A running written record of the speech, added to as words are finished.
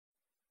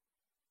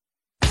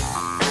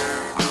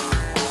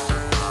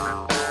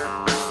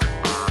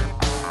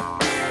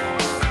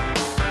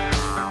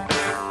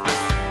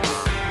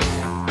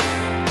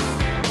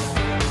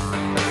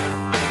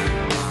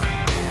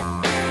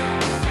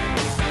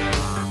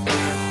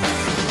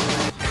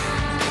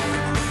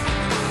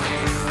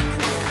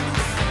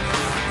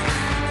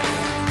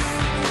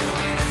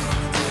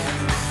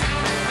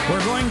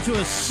going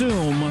to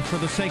assume, for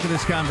the sake of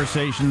this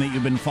conversation, that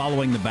you've been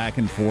following the back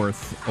and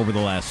forth over the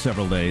last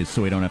several days so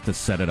we don't have to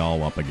set it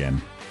all up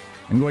again.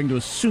 I'm going to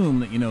assume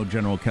that you know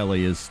General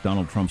Kelly is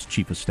Donald Trump's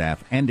chief of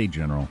staff and a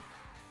general.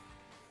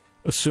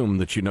 Assume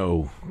that you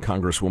know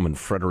Congresswoman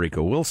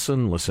Frederica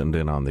Wilson listened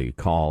in on the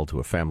call to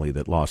a family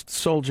that lost a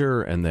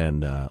soldier and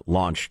then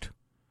launched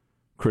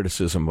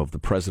criticism of the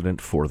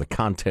president for the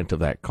content of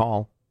that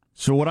call.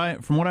 So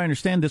from what I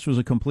understand, this was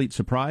a complete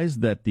surprise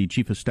that the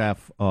chief of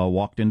staff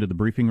walked into the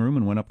briefing room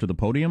and went up to the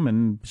podium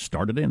and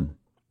started in.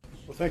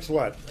 Well, thanks a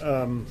lot.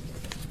 And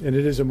it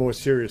is a more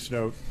serious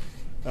note.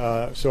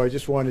 So I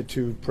just wanted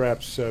to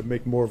perhaps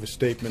make more of a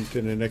statement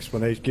and an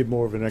explanation, give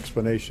more of an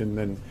explanation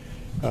than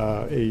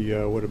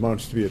what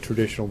amounts to be a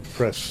traditional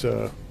press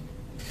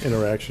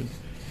interaction.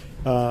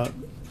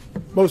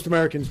 Most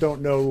Americans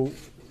don't know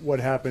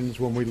what happens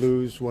when we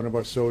lose one of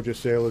our soldiers,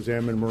 sailors,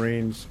 airmen,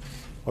 Marines,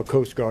 or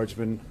Coast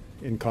Guardsmen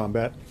in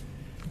combat.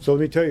 So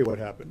let me tell you what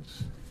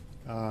happens.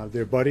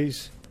 Their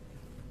buddies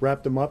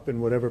wrap them up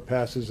in whatever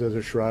passes as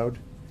a shroud,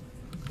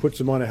 puts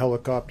them on a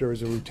helicopter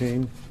as a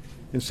routine,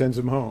 and sends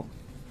them home.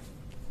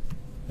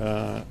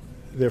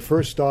 Their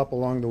first stop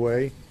along the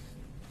way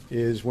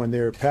is when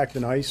they're packed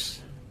in ice,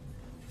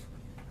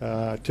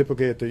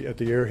 typically at the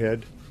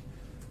airhead,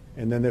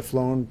 and then they're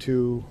flown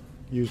to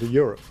usually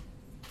Europe,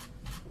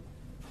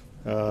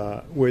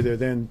 where they're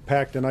then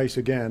packed in ice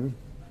again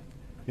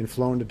and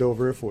flown to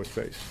Dover Air Force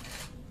Base,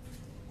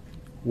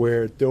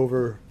 where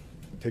Dover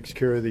takes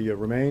care of the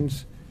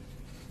remains,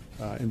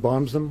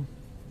 embalms them,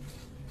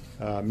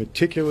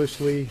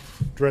 meticulously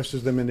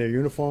dresses them in their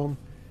uniform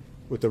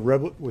with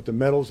the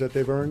medals that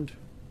they've earned,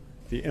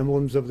 the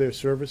emblems of their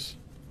service,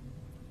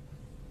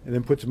 and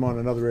then puts them on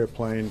another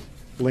airplane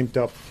linked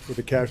up with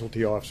a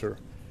casualty officer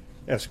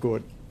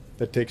escort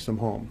that takes them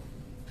home.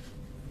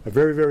 A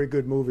very, very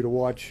good movie to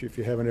watch if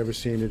you haven't ever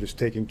seen it is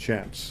Taking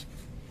Chance,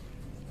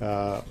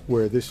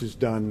 where this is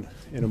done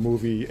in a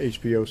movie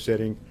HBO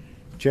setting.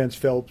 Chance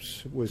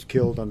Phelps was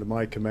killed under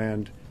my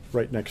command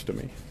right next to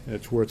me. And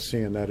it's worth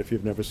seeing that if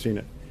you've never seen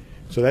it.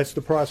 So that's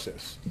the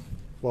process.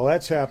 While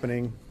that's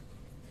happening,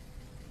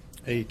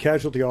 a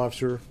casualty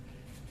officer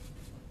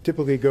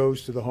typically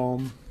goes to the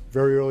home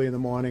very early in the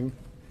morning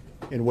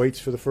and waits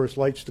for the first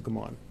lights to come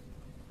on.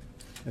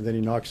 And then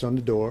he knocks on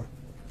the door.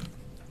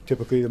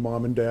 Typically the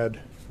mom and dad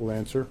will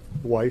answer,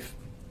 the wife.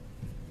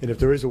 And if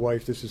there is a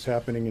wife, this is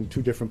happening in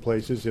 2 different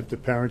places. If the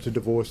parents are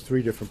divorced,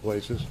 3 different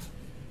places.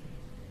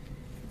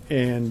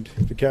 And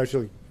the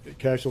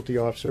casualty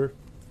officer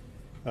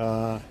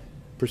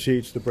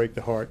proceeds to break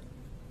the heart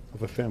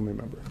of a family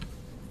member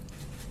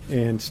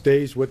and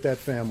stays with that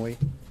family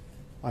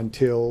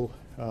until,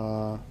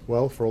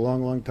 for a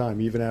long, long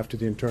time, even after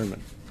the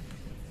internment.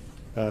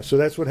 So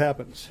that's what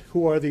happens.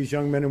 Who are these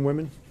young men and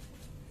women?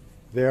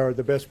 They are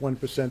the best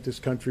 1% this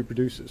country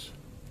produces.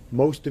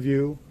 Most of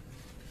you,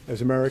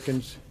 as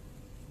Americans,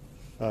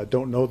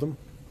 don't know them.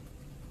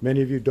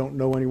 Many of you don't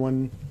know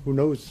anyone who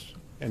knows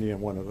any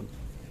one of them.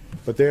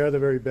 But they are the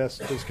very best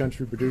this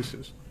country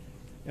produces.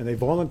 And they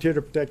volunteer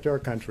to protect our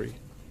country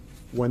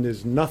when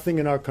there's nothing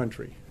in our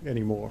country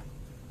anymore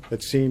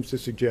that seems to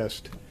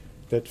suggest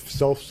that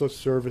selfless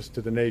service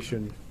to the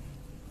nation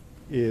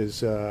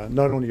is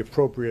not only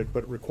appropriate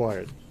but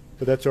required.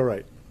 But that's all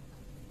right.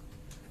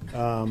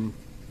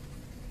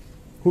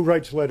 Who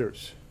writes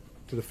letters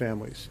to the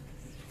families?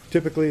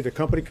 Typically the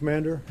company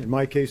commander, in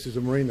my case as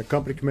a Marine, the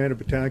company commander,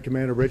 battalion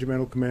commander,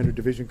 regimental commander,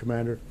 division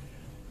commander,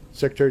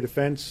 Secretary of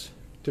Defense,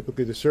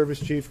 typically the service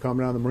chief,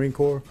 Commandant of the Marine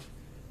Corps,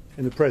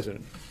 and the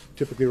president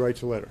typically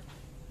writes a letter.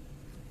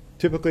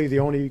 Typically the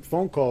only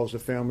phone calls the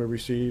family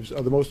receives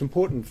are the most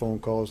important phone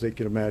calls they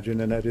can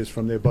imagine, and that is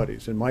from their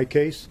buddies. In my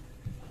case,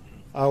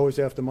 hours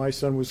after my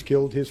son was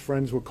killed, his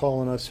friends were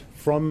calling us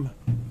from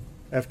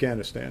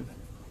Afghanistan,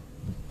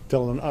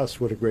 telling us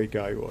what a great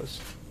guy he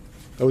was.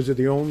 Those are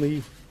the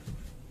only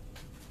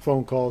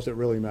phone calls that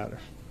really matter.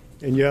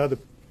 And yeah,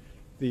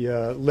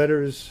 the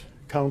letters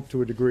count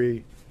to a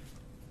degree,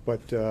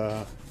 but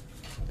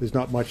there's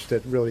not much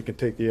that really can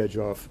take the edge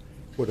off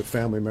what a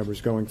family member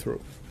is going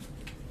through.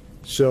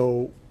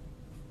 So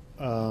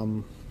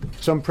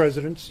some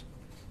presidents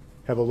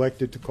have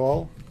elected to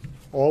call.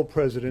 All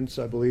presidents,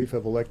 I believe,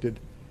 have elected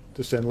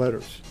to send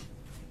letters.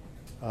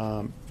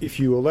 If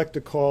you elect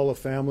to call a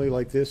family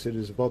like this, it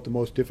is about the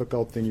most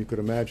difficult thing you could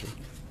imagine.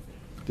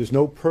 There's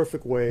no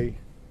perfect way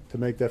to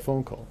make that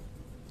phone call.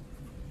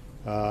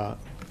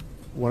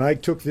 When I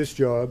took this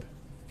job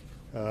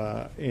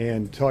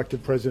and talked to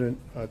President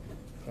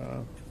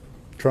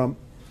Trump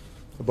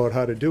about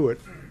how to do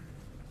it,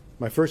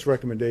 my first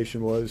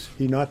recommendation was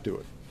he not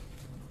do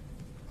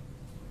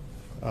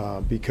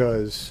it.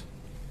 Because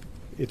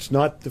it's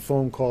not the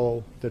phone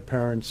call that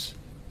parents,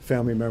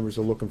 family members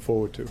are looking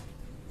forward to.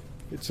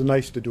 It's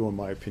nice to do, in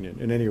my opinion,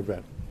 in any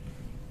event.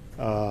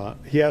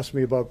 He asked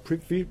me about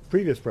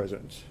previous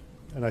presidents,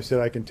 and I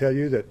said I can tell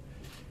you that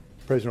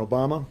President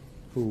Obama,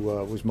 who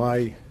was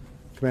my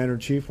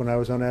commander-in-chief when I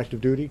was on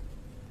active duty,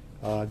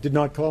 did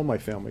not call my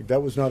family.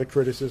 That was not a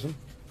criticism.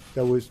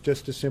 That was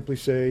just to simply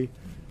say,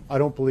 I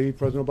don't believe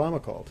President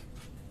Obama called.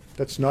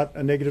 That's not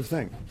a negative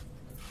thing.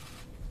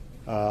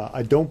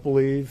 I don't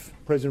believe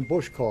President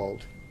Bush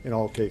called in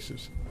all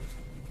cases.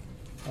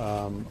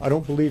 I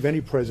don't believe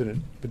any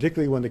president,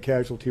 particularly when the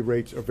casualty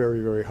rates are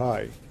very, very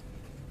high,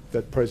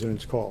 that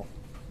presidents call.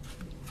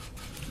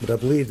 But I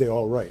believe they're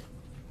all right.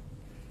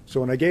 So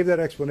when I gave that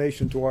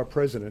explanation to our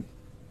president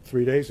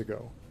 3 days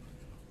ago,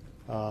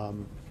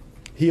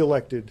 he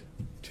elected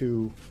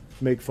to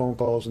make phone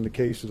calls in the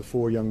case of the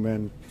 4 young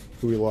men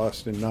who we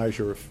lost in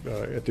Niger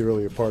at the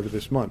earlier part of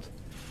this month.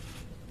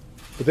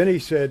 But then he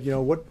said, you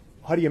know,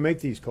 how do you make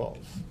these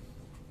calls?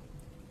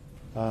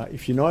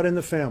 If you're not in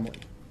the family,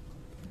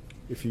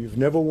 if you've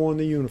never worn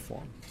the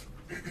uniform,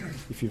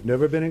 if you've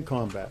never been in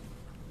combat,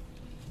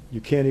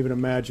 you can't even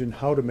imagine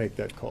how to make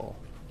that call.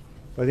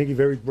 But I think he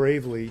very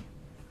bravely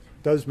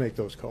does make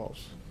those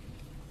calls.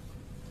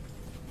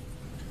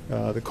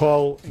 The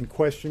call in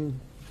question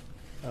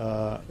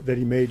that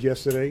he made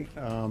yesterday,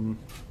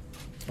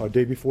 or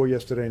day before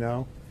yesterday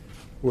now,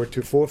 were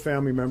to 4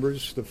 family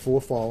members, the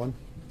 4 fallen.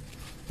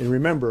 And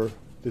remember,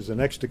 there's a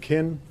next of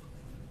kin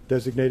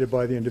designated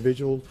by the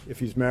individual. If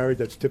he's married,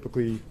 that's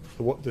typically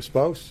the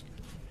spouse.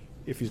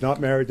 If he's not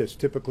married, that's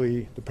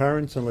typically the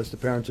parents, unless the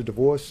parents are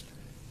divorced.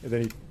 And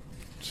then he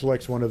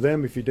selects one of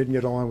them. If he didn't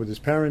get along with his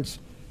parents,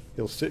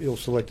 he'll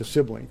select a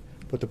sibling.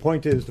 But the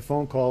point is, the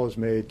phone call is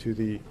made to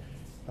the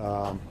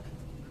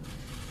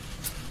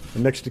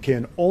next of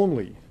kin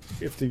only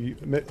if the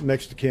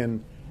next of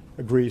kin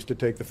agrees to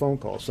take the phone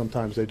call.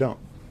 Sometimes they don't.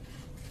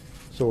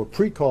 So a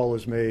pre-call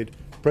is made.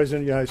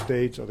 President of the United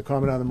States or the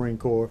Commandant of the Marine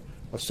Corps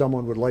or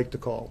someone would like to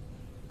call.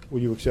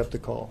 Will you accept the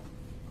call?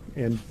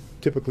 And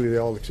typically they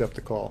all accept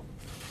the call.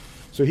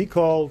 So he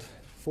called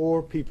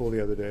 4 people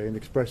the other day and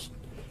expressed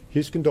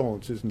his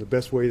condolences in the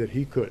best way that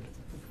he could.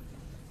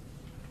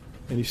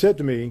 And he said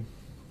to me,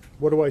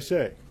 what do I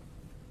say?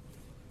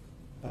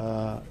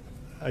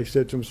 I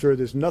said to him, sir,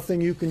 there's nothing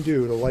you can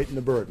do to lighten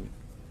the burden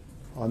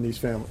on these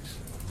families.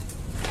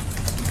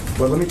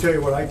 But let me tell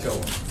you what I tell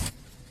them.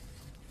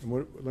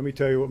 And let me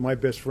tell you what my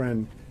best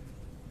friend,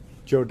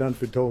 Joe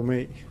Dunford, told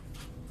me,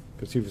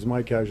 because he was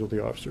my casualty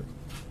officer.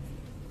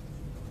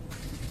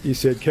 He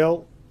said,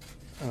 Kel,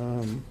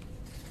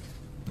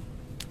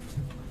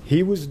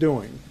 he was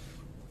doing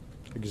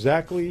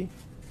exactly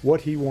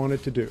what he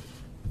wanted to do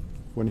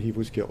when he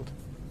was killed.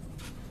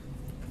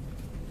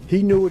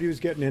 He knew what he was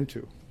getting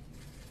into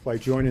by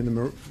joining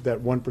that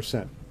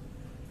 1%.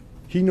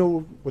 He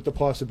knew what the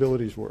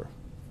possibilities were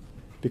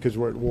because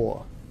we're at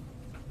war.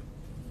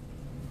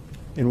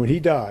 And when he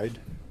died,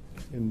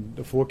 in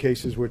the 4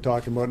 cases we're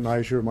talking about,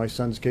 Niger, my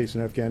son's case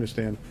in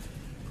Afghanistan,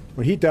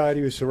 when he died,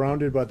 he was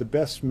surrounded by the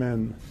best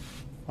men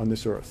on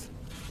this earth,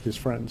 his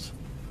friends.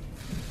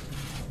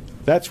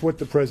 That's what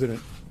the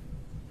president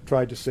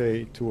tried to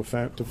say to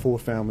 4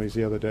 families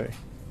the other day.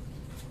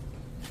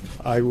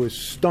 I was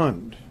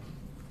stunned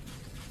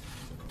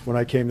when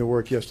I came to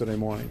work yesterday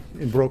morning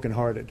and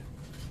brokenhearted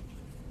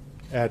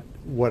at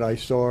what I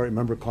saw a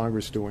member of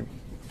Congress doing.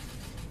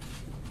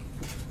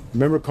 A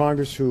member of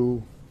Congress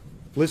who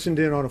listened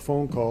in on a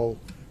phone call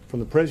from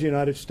the President of the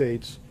United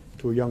States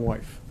to a young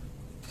wife,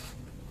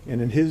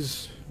 and in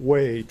his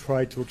way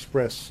tried to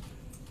express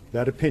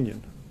that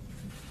opinion.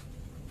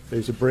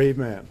 He's a brave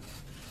man,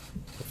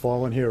 a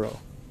fallen hero.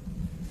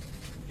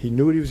 He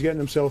knew what he was getting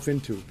himself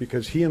into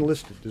because he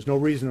enlisted. There's no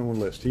reason to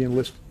enlist. He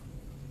enlisted.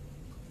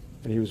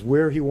 And he was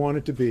where he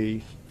wanted to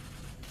be,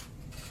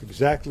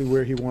 exactly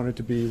where he wanted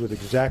to be, with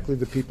exactly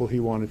the people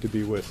he wanted to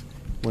be with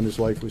when his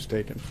life was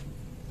taken.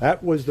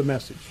 That was the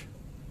message.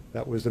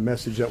 That was the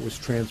message that was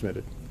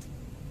transmitted.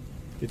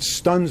 It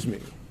stuns me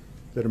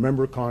that a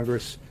member of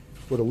Congress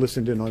would have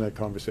listened in on that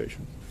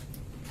conversation.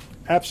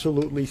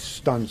 Absolutely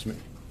stuns me.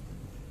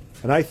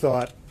 And I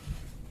thought,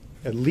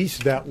 at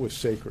least that was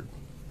sacred.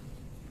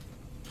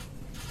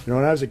 You know,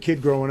 when I was a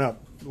kid growing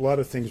up, a lot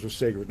of things were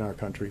sacred in our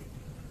country.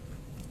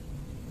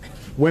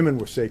 Women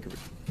were sacred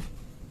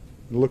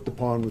and looked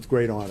upon with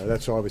great honor.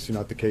 That's obviously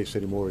not the case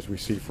anymore, as we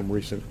see from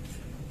recent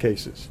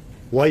cases.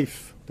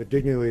 Life, the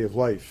dignity of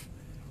life,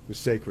 was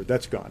sacred.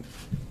 That's gone.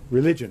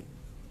 Religion,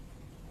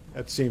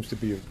 that seems to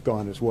be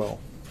gone as well.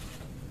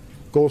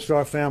 Gold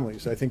Star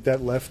families, I think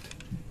that left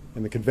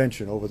in the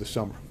convention over the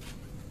summer.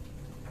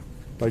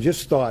 But I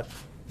just thought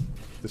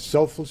the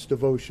selfless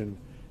devotion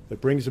that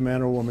brings a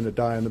man or woman to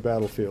die on the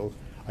battlefield,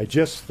 I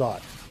just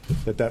thought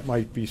that that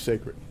might be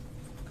sacred.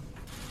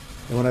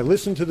 And when I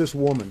listened to this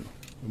woman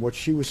and what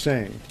she was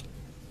saying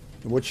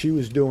and what she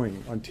was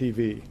doing on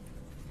TV,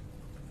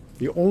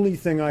 the only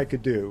thing I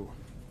could do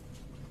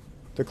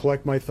to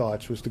collect my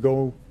thoughts was to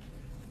go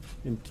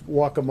and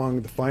walk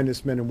among the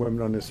finest men and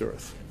women on this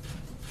earth.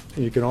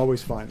 And you can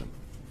always find them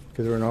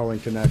because they're in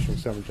Arlington National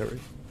Cemetery.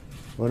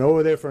 Went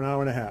over there for an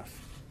hour and a half.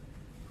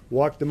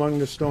 Walked among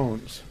the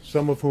stones,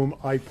 some of whom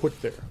I put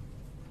there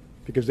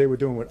because they were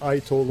doing what I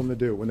told them to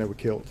do when they were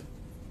killed.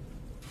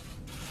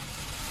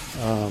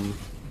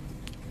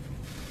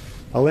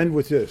 I'll end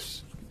with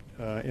this.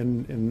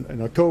 In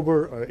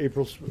October,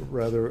 April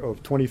rather,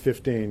 of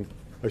 2015,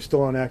 I was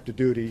still on active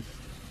duty,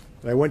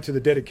 and I went to the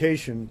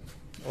dedication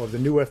of the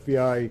new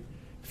FBI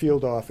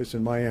field office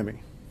in Miami.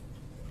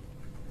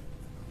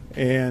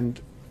 And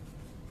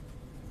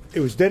it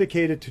was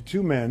dedicated to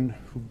two men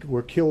who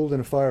were killed in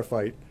a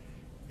firefight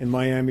in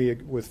Miami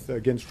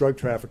against drug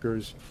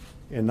traffickers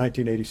in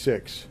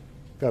 1986. A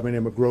guy by the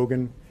name of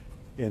Grogan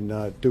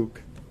and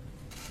Duke.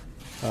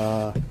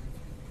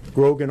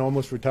 Grogan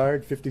almost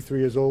retired, 53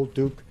 years old.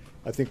 Duke,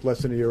 I think, less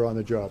than a year on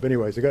the job.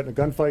 Anyways, they got in a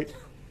gunfight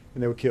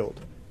and they were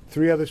killed.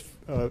 Three other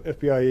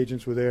FBI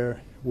agents were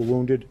there, were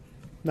wounded,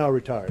 now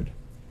retired.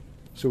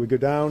 So we go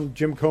down,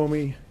 Jim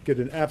Comey, get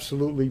an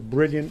absolutely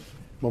brilliant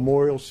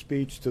memorial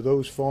speech to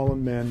those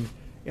fallen men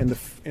and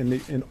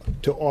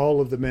to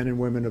all of the men and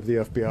women of the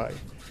FBI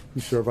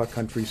who serve our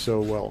country so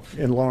well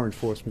and law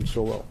enforcement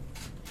so well.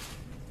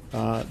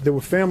 There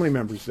were family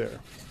members there.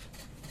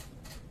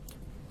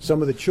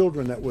 Some of the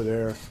children that were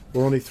there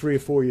were only 3 or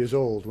 4 years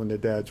old when their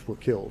dads were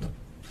killed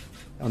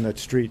on that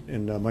street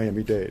in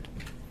Miami-Dade.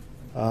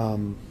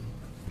 3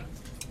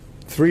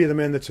 of the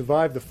men that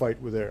survived the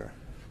fight were there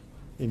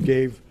and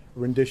gave a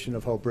rendition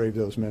of how brave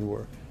those men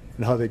were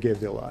and how they gave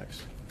their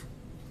lives.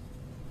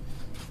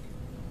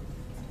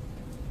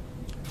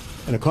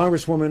 And a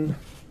congresswoman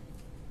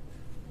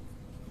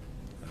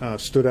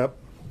stood up,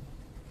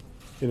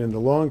 and in the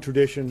long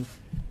tradition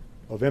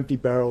of empty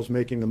barrels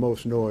making the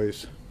most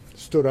noise,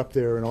 stood up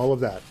there and all of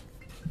that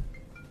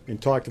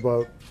and talked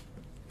about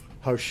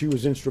how she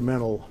was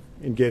instrumental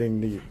in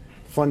getting the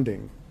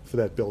funding for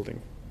that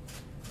building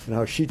and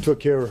how she took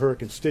care of her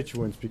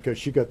constituents because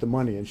she got the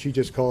money, and she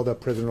just called up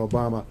President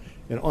Obama,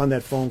 and on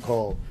that phone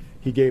call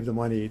he gave the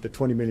money, the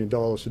 $20 million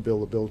to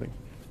build the building.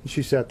 And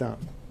she sat down.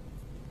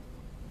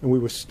 And we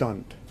were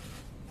stunned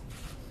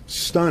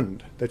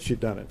that she'd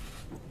done it.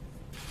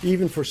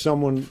 Even for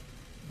someone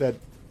that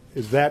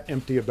is that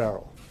empty a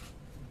barrel,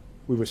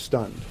 we were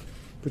stunned.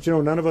 But you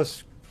know, none of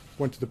us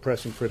went to the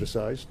press and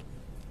criticized.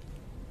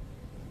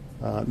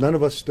 None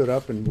of us stood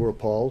up and were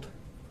appalled.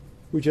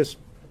 We just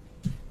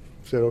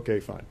said,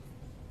 okay, fine.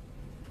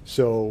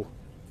 So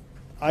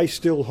I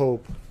still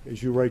hope,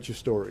 as you write your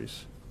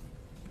stories,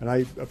 and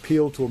I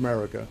appeal to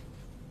America,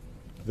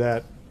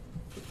 that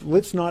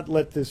let's not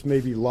let this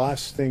maybe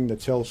last thing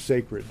that's held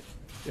sacred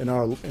in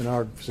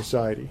our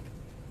society,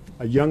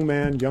 a young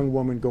man, young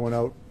woman going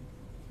out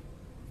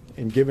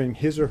and giving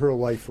his or her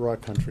life for our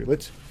country.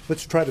 Let's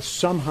try to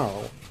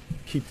somehow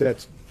keep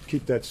that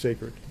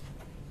sacred.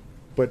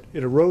 But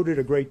it eroded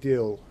a great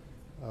deal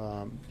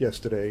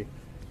yesterday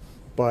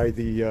by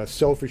the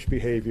selfish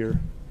behavior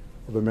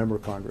of a member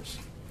of Congress.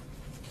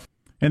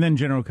 And then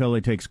General Kelly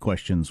takes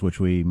questions,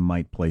 which we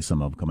might play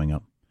some of coming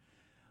up.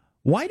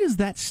 Why does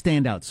that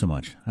stand out so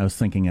much? I was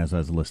thinking as I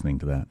was listening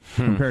to that,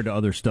 compared to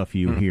other stuff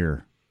you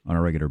hear on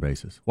a regular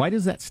basis. Why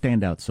does that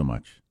stand out so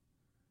much?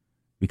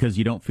 Because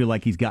you don't feel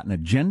like he's got an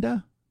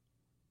agenda?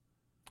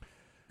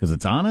 Because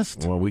it's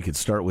honest? Well, we could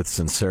start with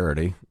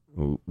sincerity.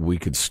 We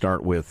could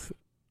start with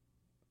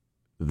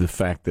the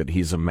fact that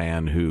he's a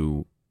man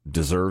who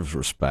deserves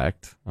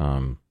respect.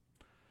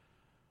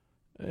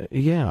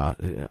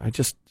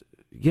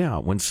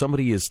 When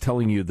somebody is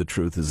telling you the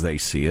truth as they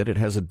see it, it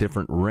has a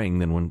different ring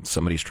than when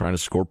somebody's trying to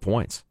score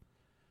points.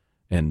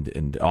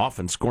 And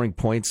often scoring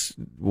points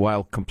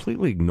while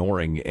completely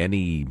ignoring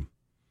any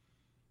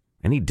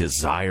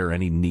desire,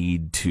 any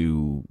need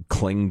to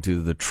cling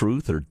to the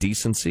truth or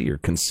decency or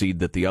concede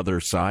that the other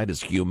side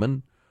is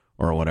human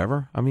or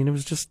whatever. I mean, it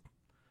was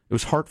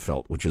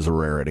heartfelt, which is a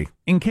rarity.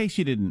 In case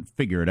you didn't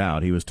figure it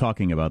out, he was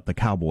talking about the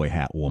cowboy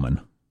hat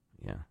woman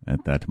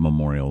at that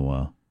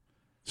memorial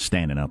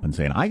standing up and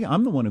saying,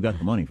 I'm the one who got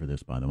the money for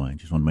this, by the way. I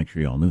just want to make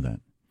sure you all knew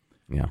that.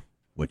 Yeah.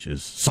 Which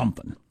is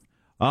something.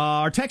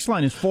 Our text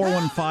line is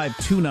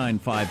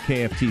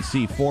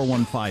 415-295-KFTC,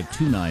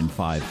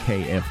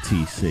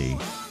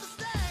 415-295-KFTC.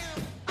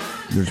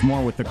 There's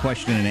more with the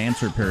question and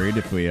answer period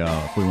if we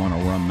want to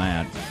run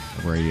that,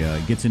 where he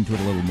gets into it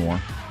a little more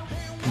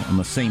on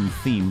the same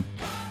theme.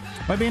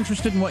 I'd be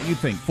interested in what you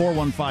think.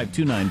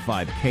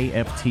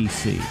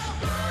 415-295-KFTC.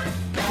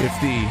 If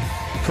the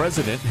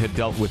president had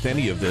dealt with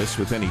any of this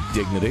with any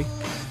dignity,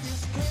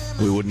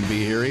 we wouldn't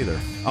be here either.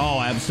 Oh,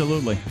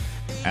 absolutely.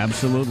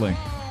 Absolutely.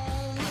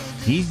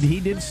 He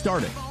did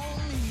start it.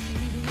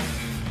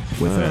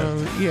 With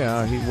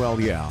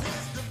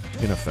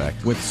in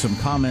effect. With some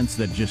comments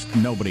that just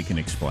nobody can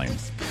explain.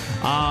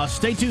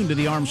 Stay tuned to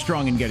the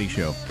Armstrong and Getty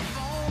Show.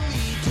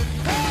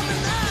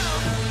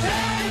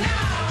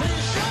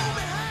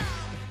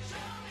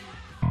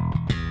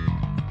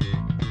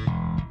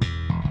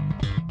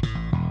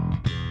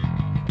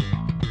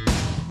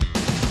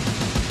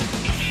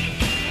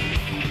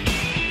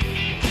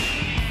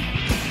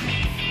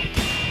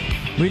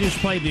 We just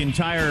played the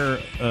entire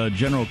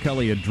General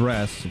Kelly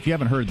address. If you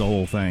haven't heard the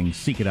whole thing,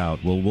 seek it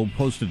out. We'll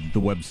post it at the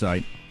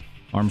website,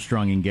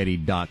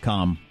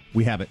 ArmstrongandGetty.com.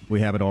 We have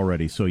it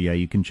already, so yeah,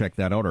 you can check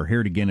that out or hear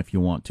it again if you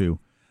want to.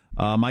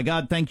 My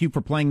God, thank you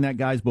for playing that,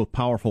 guys. Both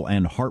powerful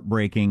and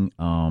heartbreaking.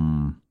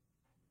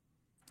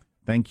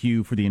 Thank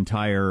you for the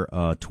entire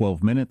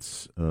 12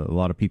 minutes. A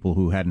lot of people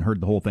who hadn't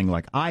heard the whole thing,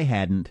 like I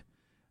hadn't.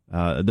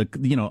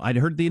 I'd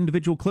heard the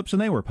individual clips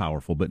and they were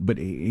powerful, but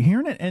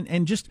hearing it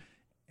and just.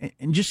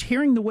 And just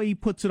hearing the way he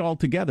puts it all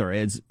together,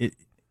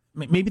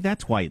 maybe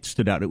that's why it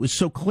stood out. It was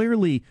so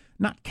clearly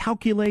not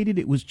calculated.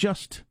 It was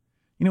just,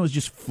 it was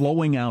just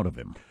flowing out of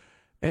him.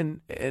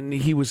 And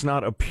he was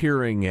not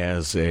appearing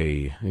as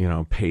a,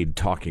 paid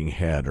talking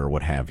head or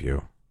what have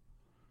you.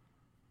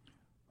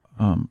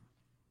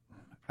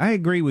 I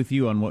agree with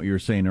you on what you were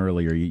saying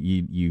earlier.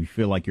 You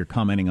feel like you're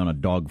commenting on a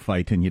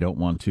dogfight and you don't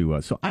want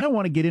to. So I don't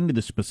want to get into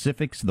the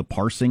specifics, the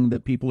parsing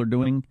that people are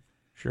doing.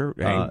 Sure.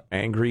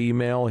 Angry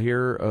email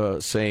here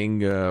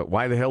saying,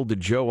 why the hell did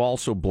Joe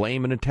also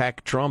blame and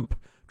attack Trump?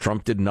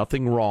 Trump did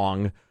nothing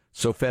wrong.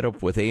 So fed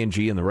up with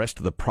A&G and the rest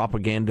of the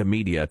propaganda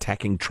media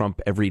attacking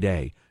Trump every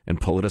day and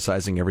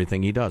politicizing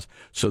everything he does.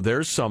 So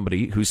there's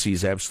somebody who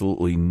sees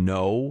absolutely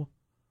no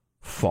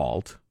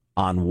fault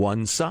on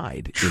one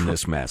side in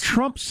this mess.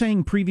 Trump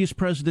saying previous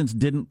presidents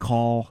didn't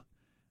call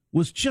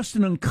was just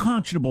an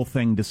unconscionable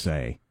thing to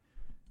say.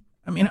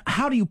 I mean,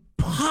 how do you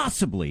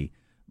possibly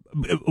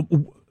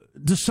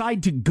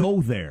decide to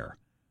go there?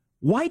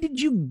 Why did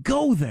you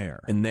go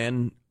there? And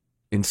then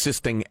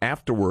insisting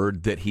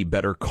afterward that he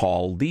better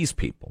call these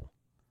people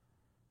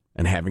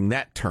and having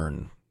that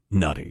turn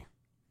nutty.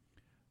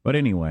 But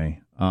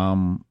anyway,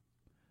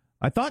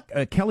 I thought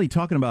Kelly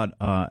talking about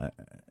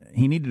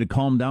he needed to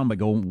calm down by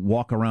going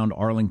walk around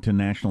Arlington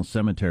National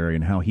Cemetery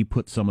and how he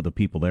put some of the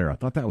people there. I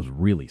thought that was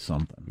really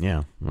something.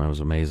 Yeah, that was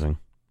amazing.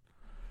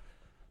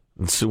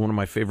 It's one of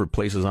my favorite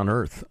places on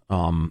earth.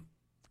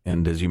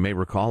 And as you may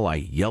recall, I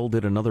yelled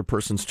at another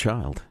person's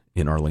child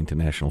in Arlington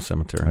National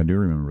Cemetery. I do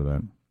remember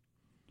that.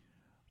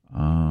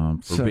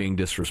 For being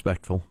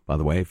disrespectful, by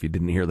the way, if you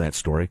didn't hear that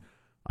story.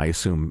 I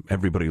assume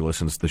everybody who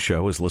listens to the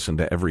show has listened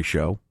to every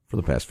show for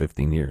the past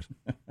 15 years.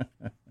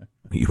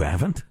 You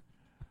haven't?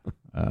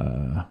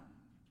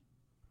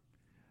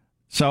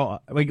 So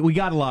we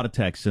got a lot of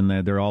texts, and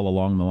they're all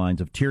along the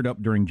lines of teared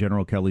up during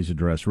General Kelly's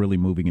address, really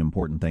moving,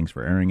 important. Thanks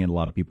for airing it. A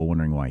lot of people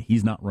wondering why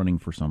he's not running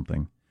for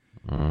something.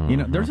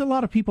 There's a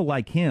lot of people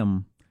like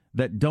him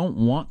that don't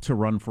want to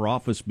run for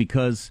office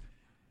because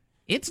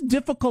it's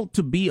difficult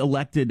to be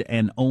elected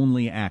and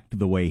only act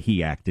the way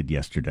he acted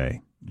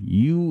yesterday.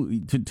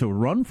 To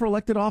run for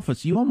elected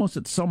office, you almost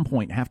at some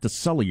point have to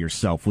sully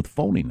yourself with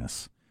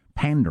phoniness,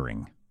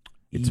 pandering.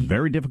 It's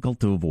very difficult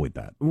to avoid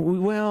that.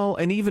 Well,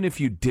 and even if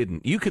you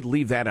didn't, you could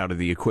leave that out of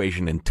the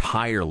equation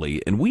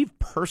entirely. And we've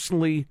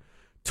personally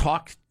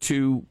talked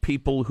to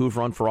people who've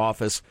run for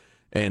office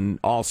and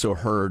also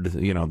heard,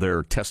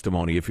 their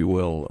testimony, if you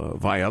will,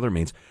 via other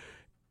means.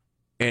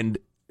 And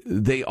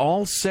they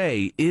all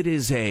say it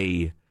is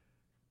a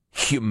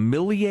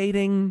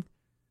humiliating,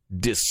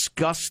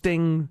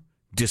 disgusting,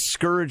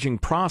 discouraging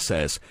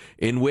process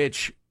in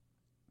which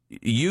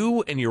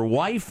you and your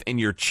wife and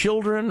your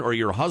children or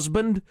your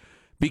husband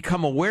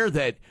become aware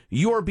that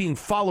you are being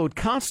followed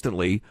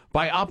constantly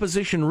by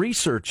opposition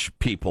research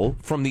people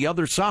from the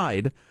other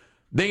side.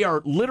 They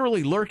are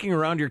literally lurking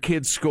around your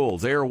kids'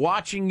 schools. They are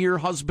watching your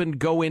husband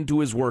go into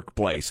his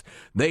workplace.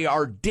 They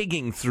are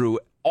digging through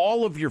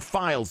all of your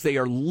files. They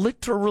are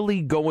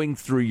literally going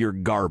through your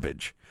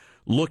garbage,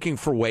 looking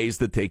for ways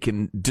that they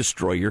can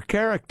destroy your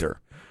character.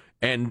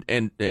 And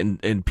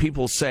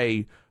people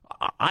say,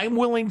 I'm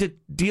willing to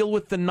deal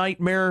with the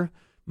nightmare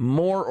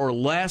more or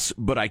less,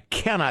 but I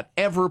cannot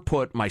ever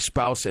put my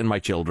spouse and my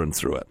children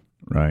through it.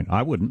 Right.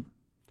 I wouldn't.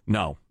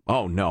 No.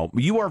 Oh, no.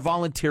 You are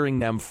volunteering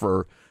them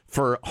for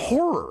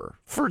horror,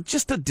 for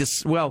just at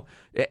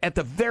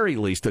the very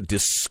least, a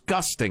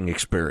disgusting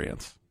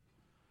experience.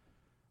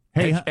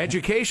 Hey,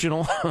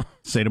 educational.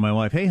 Say to my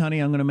wife, hey, honey,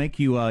 I'm going to make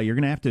you, you're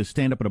going to have to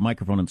stand up at a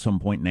microphone at some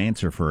point and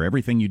answer for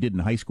everything you did in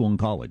high school and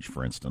college,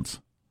 for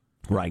instance.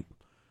 Right.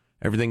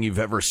 Everything you've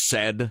ever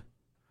said,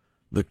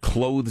 the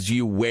clothes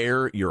you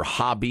wear, your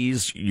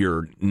hobbies,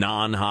 your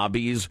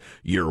non-hobbies,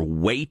 your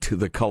weight,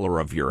 the color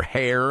of your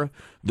hair,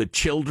 the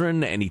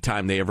children,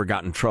 anytime they ever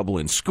got in trouble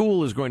in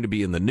school is going to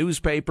be in the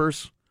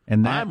newspapers.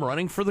 And I'm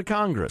running for the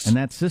Congress. And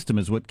that system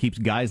is what keeps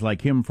guys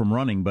like him from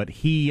running. But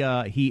he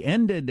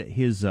ended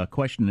his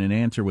question and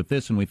answer with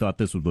this, and we thought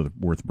this was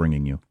worth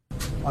bringing you.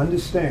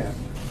 Understand,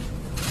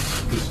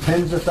 there's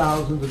tens of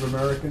thousands of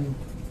American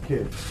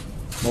kids,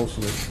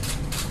 mostly,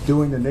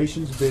 doing the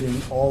nation's bidding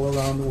all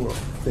around the world.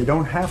 They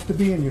don't have to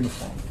be in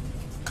uniform.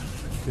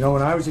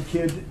 When I was a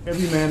kid,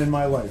 every man in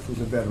my life was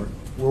a veteran.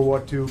 World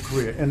War II,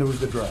 Korea, and there was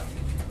the draft.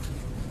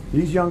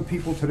 These young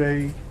people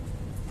today,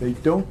 they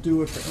don't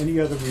do it for any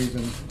other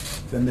reason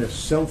than their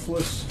sense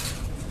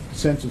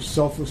of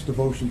selfless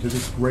devotion to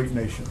this great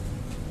nation.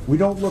 We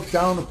don't look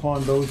down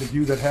upon those of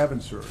you that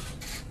haven't served.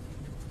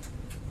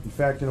 In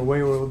fact, in a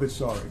way, we're a little bit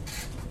sorry,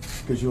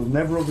 because you'll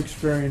never have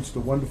experienced the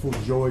wonderful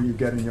joy you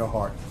get in your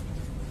heart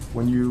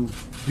when you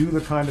do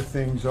the kind of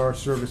things our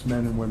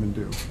servicemen and women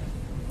do,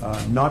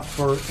 not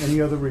for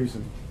any other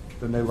reason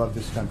than they love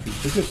this country.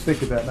 So just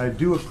think of that, and I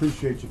do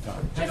appreciate your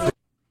time.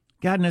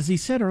 God, and as he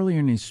said earlier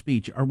in his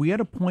speech, are we at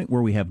a point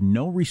where we have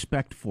no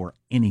respect for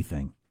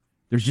anything?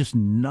 There's just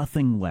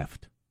nothing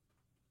left.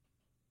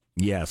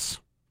 Yes.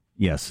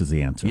 Yes is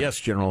the answer. Yes,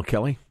 General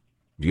Kelly.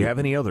 Do you have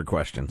any other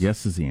questions?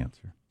 Yes is the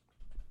answer.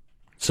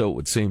 So it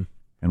would seem.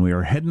 And we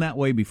were heading that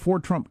way before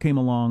Trump came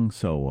along,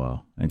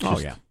 so it's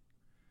just... Oh,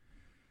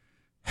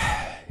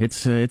 yeah.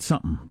 It's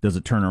something. Does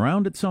it turn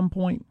around at some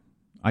point?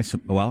 I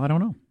don't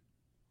know.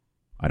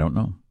 I don't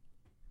know.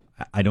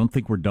 I don't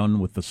think we're done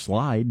with the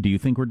slide. Do you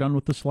think we're done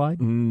with the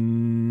slide?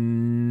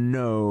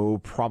 No,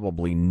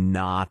 probably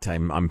not.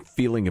 I'm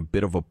feeling a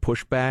bit of a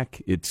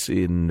pushback. It's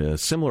in a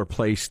similar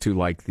place to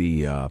like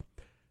the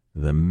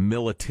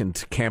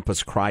militant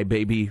campus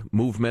crybaby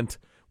movement,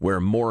 where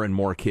more and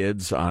more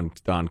kids on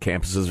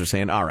campuses are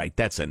saying, "All right,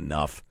 that's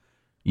enough.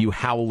 You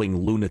howling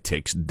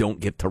lunatics don't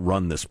get to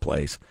run this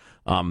place."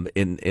 And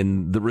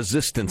the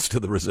resistance to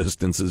the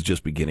resistance is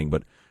just beginning,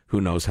 but who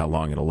knows how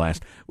long it'll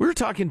last. We were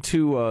talking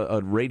to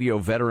a radio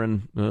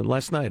veteran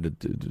last night.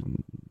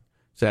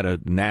 It's at a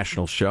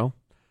national show.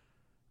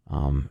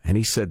 And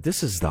he said,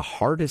 this is the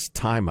hardest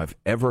time I've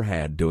ever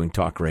had doing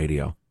talk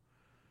radio.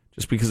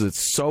 Just because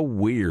it's so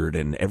weird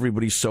and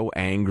everybody's so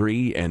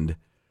angry. And,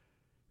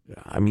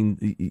 I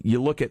mean,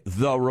 you look at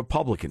the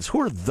Republicans.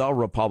 Who are the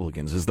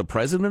Republicans? Is the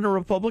president a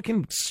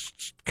Republican?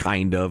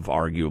 Kind of,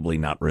 arguably,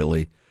 not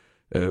really.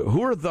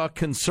 Who are the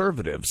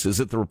conservatives? Is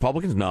it the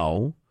Republicans?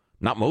 No,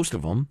 not most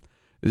of them.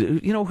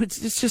 You know,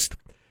 it's just,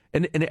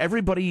 and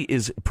everybody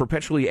is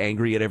perpetually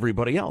angry at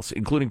everybody else,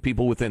 including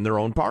people within their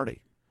own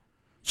party.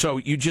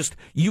 So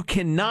you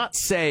cannot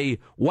say,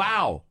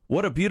 wow,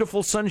 what a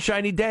beautiful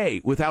sunshiny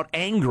day, without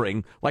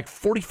angering like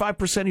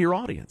 45% of your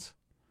audience.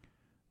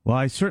 Well,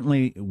 I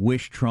certainly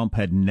wish Trump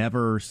had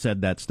never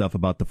said that stuff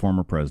about the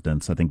former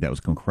presidents. I think that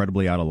was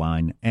incredibly out of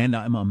line. And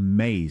I'm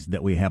amazed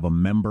that we have a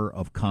member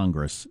of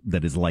Congress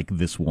that is like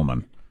this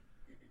woman,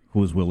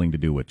 who is willing to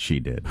do what she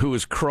did. Who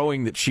is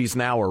crowing that she's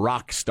now a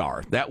rock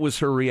star. That was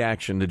her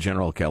reaction to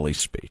General Kelly's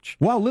speech.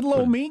 Wow, little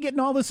old me getting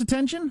all this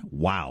attention?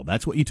 Wow,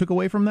 that's what you took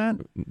away from that?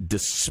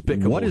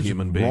 Despicable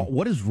human being.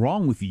 What is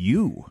wrong with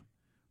you?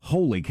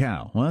 Holy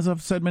cow. Well, as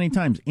I've said many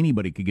times,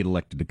 anybody could get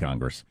elected to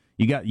Congress.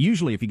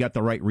 Usually, if you got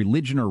the right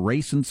religion or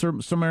race in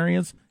some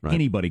areas, right,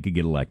 anybody could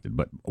get elected.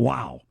 But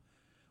wow.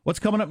 What's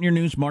coming up in your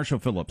news, Marshall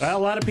Phillips? Well, a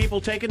lot of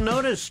people taking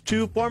notice.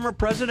 Two former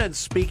presidents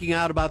speaking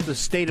out about the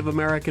state of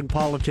American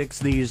politics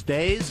these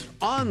days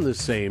on the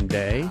same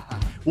day.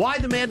 Why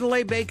the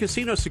Mandalay Bay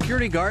Casino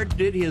security guard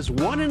did his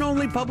one and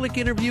only public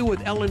interview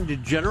with Ellen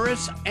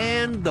DeGeneres,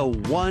 and the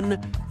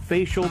one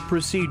facial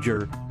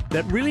procedure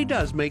that really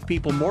does make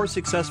people more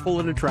successful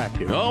and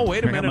attractive. Oh,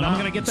 wait a minute. I'm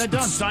going to get that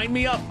done. Sign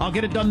me up. I'll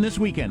get it done this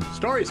weekend.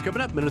 Stories coming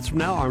up minutes from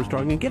now.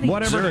 Armstrong and Getty.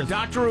 Whatever it is.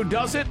 Doctor who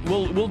does it,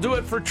 we'll do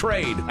it for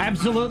trade.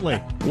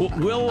 Absolutely.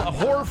 We'll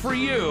whore for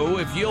you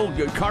if you'll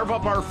carve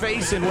up our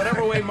face in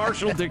whatever way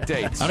Marshall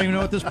dictates. I don't even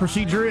know what this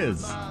procedure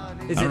is.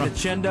 Is it the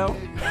Chindo?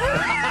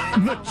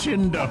 The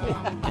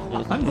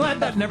Chindo. I'm glad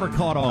that never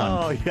caught on.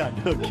 Oh, yeah,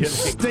 no kidding.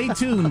 Stay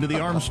tuned to the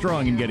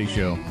Armstrong and Getty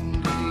Show.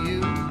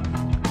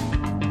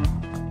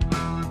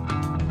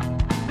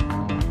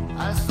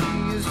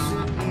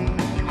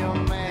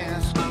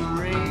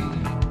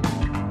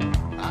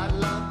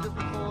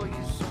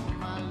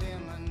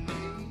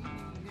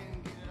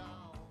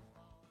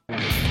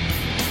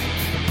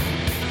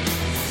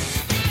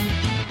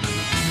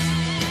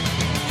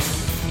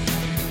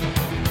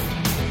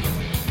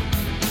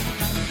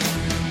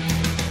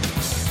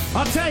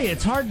 I'll tell you,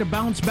 it's hard to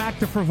bounce back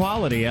to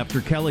frivolity after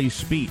Kelly's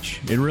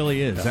speech. It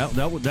really is. Yeah.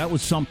 That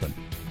was something.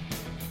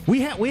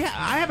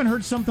 I haven't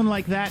heard something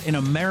like that in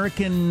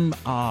American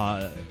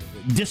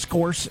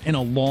discourse in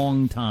a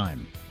long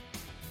time.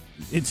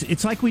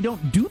 It's like we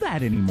don't do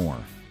that anymore.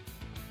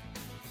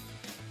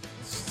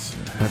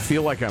 I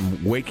feel like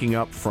I'm waking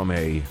up from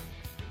a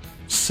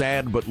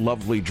sad but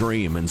lovely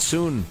dream, and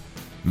soon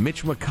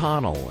Mitch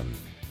McConnell and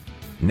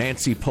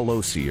Nancy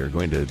Pelosi are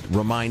going to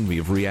remind me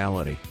of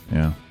reality.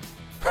 Yeah.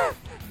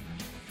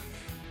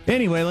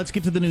 Anyway, let's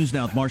get to the news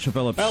now with Marshall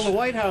Phillips. Well, the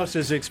White House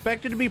is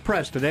expected to be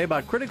pressed today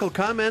about critical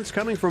comments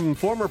coming from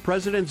former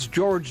Presidents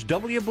George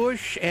W.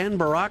 Bush and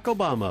Barack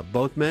Obama,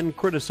 both men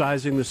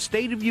criticizing the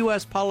state of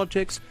U.S.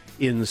 politics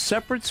in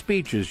separate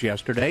speeches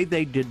yesterday.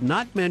 They did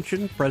not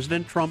mention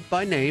President Trump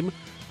by name.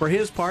 For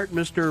his part,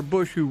 Mr.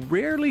 Bush, who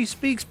rarely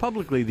speaks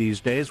publicly these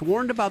days,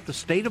 warned about the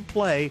state of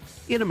play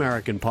in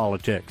American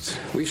politics.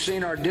 We've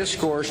seen our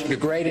discourse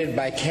degraded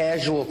by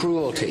casual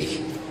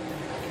cruelty.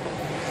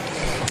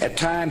 At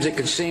times, it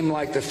can seem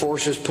like the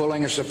forces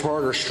pulling us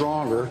apart are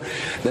stronger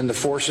than the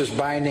forces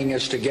binding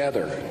us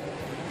together.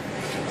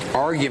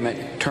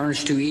 Argument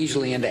turns too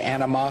easily into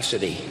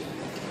animosity.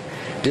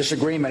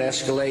 Disagreement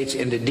escalates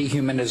into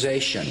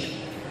dehumanization.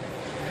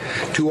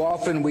 Too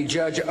often, we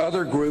judge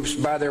other groups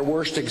by their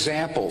worst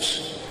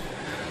examples,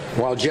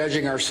 while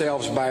judging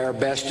ourselves by our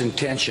best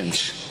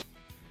intentions.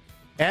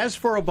 As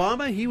for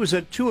Obama, he was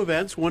at two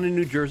events, one in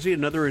New Jersey,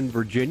 another in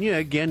Virginia.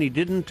 Again, he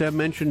didn't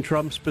mention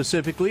Trump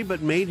specifically,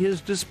 but made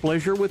his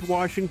displeasure with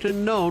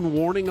Washington known,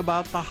 warning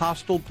about the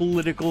hostile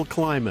political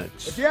climate.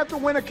 If you have to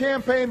win a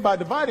campaign by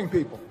dividing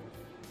people,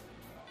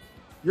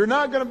 you're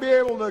not going to be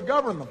able to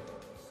govern them.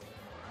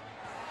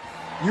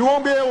 You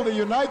won't be able to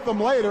unite them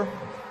later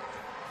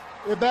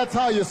if that's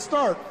how you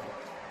start.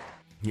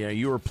 Yeah,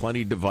 you were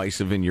plenty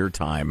divisive in your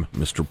time,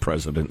 Mr.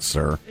 President,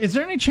 sir. Is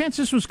there any chance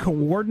this was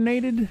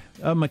coordinated?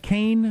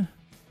 McCain,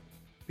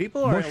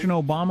 People are Bush, and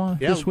Obama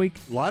this week?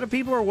 A lot of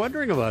people are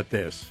wondering about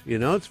this. You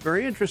know, it's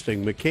very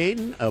interesting.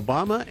 McCain,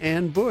 Obama,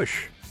 and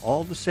Bush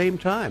all at the same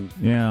time.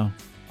 Yeah.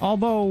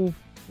 Although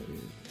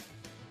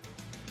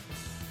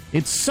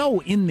it's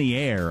so in the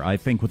air, I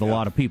think, with a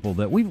lot of people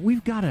that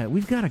we've got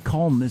to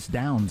calm this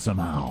down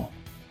somehow.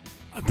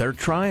 They're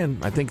trying.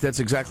 I think that's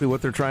exactly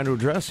what they're trying to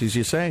address, as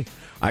you say.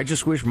 I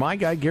just wish my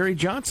guy, Gary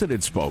Johnson,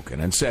 had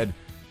spoken and said,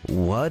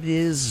 "What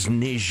is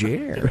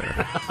Niger?"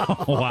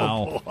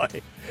 Wow.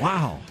 Boy.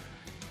 Wow.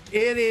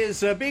 It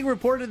is being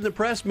reported in the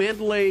press,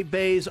 Mandalay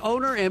Bay's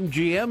owner,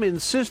 MGM,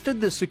 insisted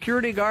the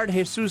security guard,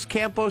 Jesus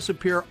Campos,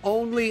 appear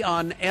only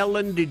on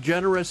Ellen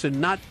DeGeneres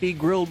and not be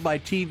grilled by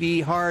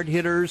TV hard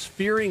hitters,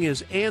 fearing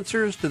his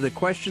answers to the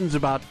questions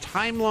about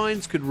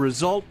timelines could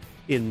result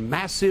in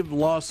massive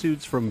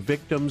lawsuits from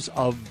victims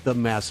of the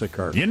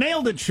massacre. You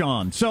nailed it,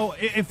 Sean. So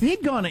if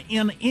he'd gone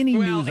in any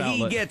news outlet...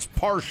 he gets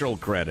partial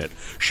credit.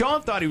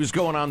 Sean thought he was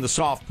going on the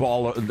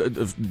softball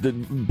the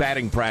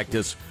batting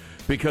practice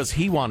because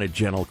he wanted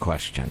gentle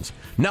questions.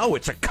 No,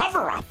 it's a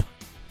cover-up.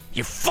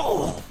 You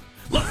fool.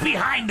 Look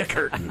behind the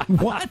curtain.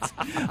 What?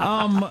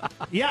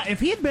 Yeah, if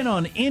he had been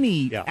on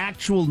any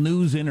actual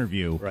news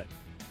interview, Right.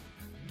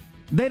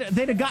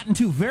 they'd have gotten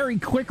to very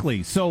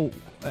quickly. So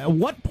at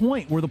what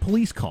point were the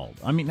police called?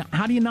 I mean,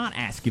 how do you not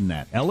ask him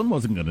that? Ellen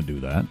wasn't going to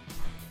do that.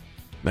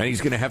 Then he's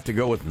going to have to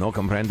go with no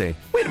comprende.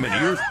 Wait a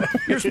minute,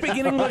 you're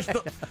speaking English.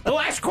 The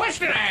last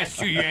question I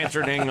asked you, you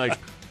answered in English.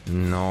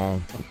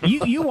 No.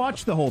 You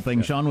watched the whole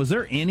thing, Sean. Was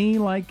there any,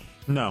 like...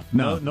 No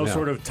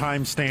sort of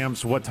time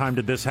stamps. What time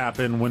did this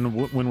happen?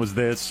 When was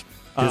this?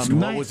 Just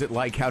what was it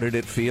like? How did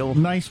it feel?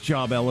 Nice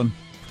job, Ellen.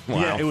 Wow.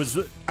 Yeah, it was.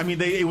 I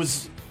mean, it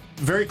was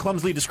very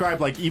clumsily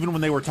described. Like, even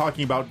when they were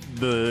talking about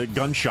the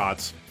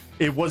gunshots,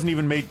 it wasn't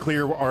even made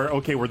clear.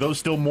 Okay, were those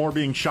still more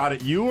being shot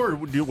at you, or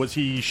was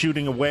he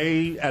shooting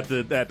away at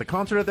the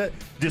concert? At that,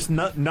 just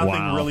nothing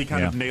really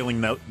kind of nailing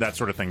that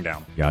sort of thing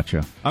down.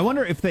 Gotcha. I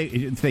wonder if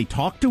they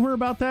talked to her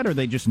about that, or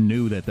they just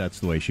knew that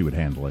that's the way she would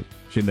handle it.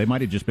 They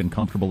might have just been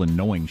comfortable in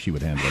knowing she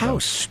would handle it. How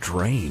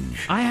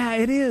strange.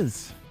 It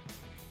is.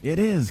 It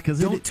is, because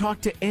don't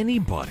talk to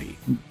anybody.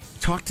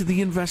 Talk to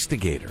the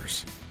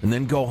investigators, and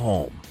then go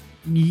home.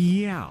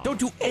 Yeah. Don't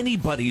do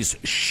anybody's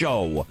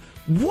show.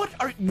 What?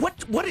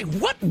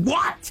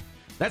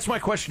 That's my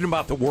question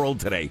about the world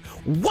today.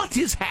 What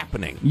is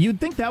happening? You'd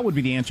think that would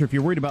be the answer if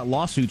you're worried about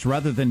lawsuits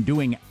rather than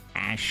doing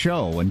a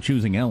show and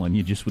choosing Ellen.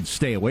 You just would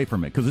stay away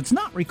from it because it's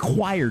not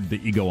required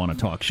that you go on a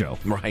talk show.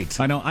 Right.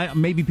 I know.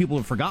 Maybe people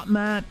have forgotten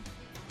that.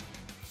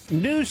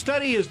 New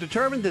study has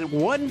determined that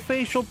one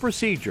facial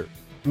procedure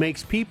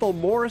makes people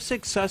more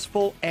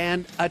successful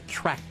and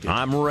attractive.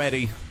 I'm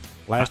ready.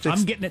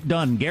 I'm getting it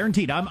done,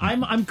 guaranteed.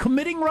 I'm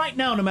committing right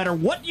now. No matter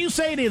what you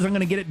say it is, I'm going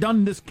to get it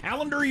done this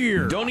calendar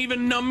year. Don't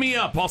even numb me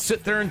up. I'll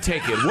sit there and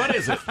take it. What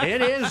is it?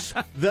 It is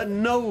the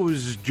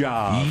nose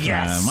job.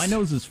 Yes, my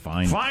nose is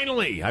fine.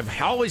 Finally, I've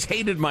always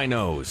hated my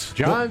nose.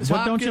 What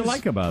don't you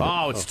like about it?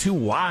 Oh, it's too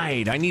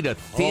wide. I need a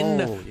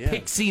thin,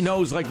 pixie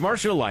nose like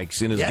Marshall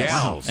likes in his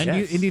gals.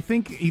 And you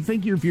think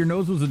if your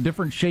nose was a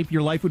different shape,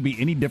 your life would be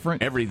any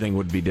different? Everything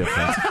would be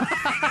different.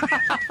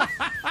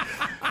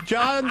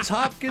 Johns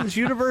Hopkins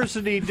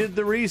University did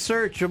the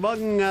research.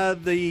 Among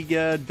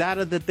the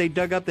data that they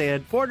dug up, they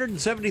had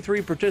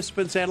 473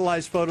 participants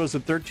analyze photos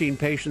of 13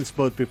 patients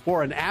both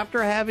before and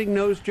after having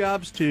nose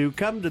jobs to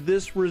come to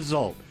this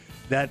result,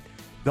 that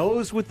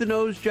those with the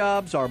nose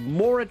jobs are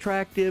more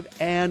attractive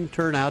and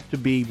turn out to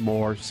be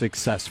more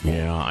successful.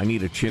 Yeah, I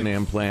need a chin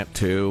implant,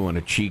 too, and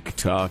a cheek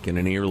tuck and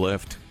an ear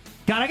lift.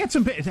 God, I got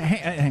some...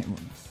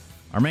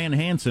 Our man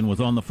Hanson was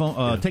on the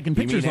phone taking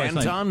pictures last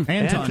night.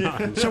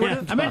 Anton. So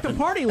I'm at the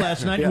party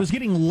last night. It was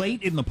getting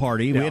late in the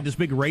party. We had this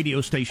big radio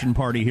station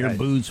party here,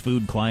 booze,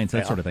 food, clients,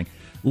 that sort of thing.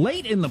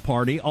 Late in the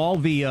party, all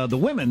the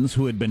women's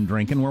who had been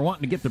drinking were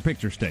wanting to get their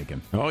pictures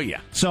taken. Oh, yeah.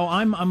 So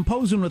I'm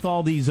posing with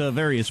all these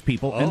various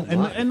people.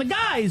 And the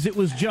guys, it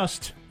was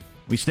just...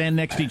 We stand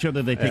next to each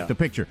other, they take the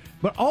picture.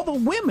 But all the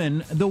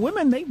women,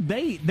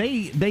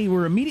 they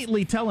were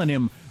immediately telling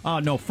him,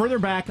 no, further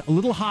back, a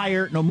little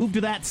higher, no, move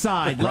to that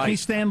side, let me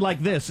stand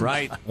like this.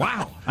 Right.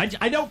 Wow.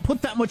 I don't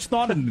put that much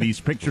thought into these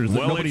pictures.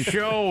 That it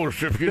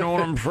shows, if you know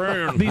what I'm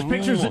saying. These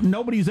pictures that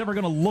nobody's ever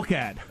going to look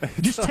at.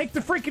 Just take the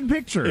freaking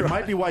picture. It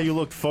might be why you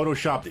looked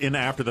photoshopped in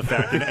after the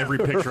fact in every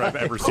picture I've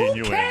ever seen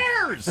you in. Who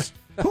cares?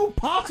 Who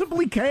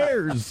possibly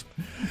cares?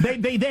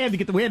 They had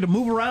to we had to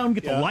move around,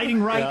 get the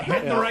lighting right,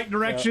 head in the right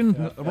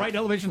direction, right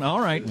elevation. All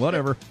right,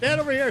 whatever.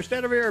 Stand over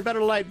here.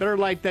 Better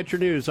light. That's your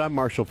news. I'm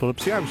Marshall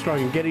Phillips, the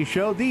Armstrong and Getty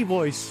Show, the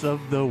voice of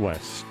the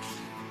West.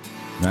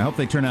 I hope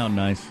they turn out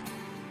nice.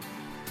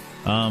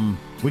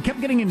 We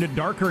kept getting into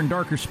darker and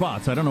darker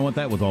spots. I don't know what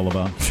that was all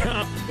about.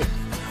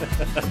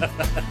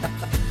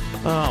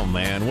 Oh,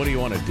 man, what do you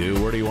want to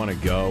do? Where do you want to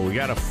go? We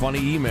got a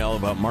funny email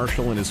about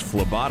Marshall and his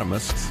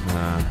phlebotomist.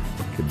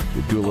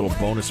 Could do a little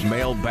bonus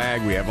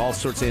mailbag. We have all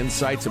sorts of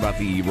insights about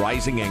the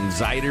rising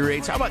anxiety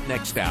rates. How about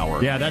next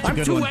hour? Yeah, that's a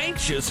good one. I'm too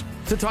anxious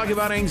to talk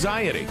about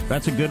anxiety.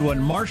 That's a good one.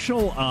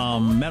 Marshall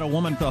met a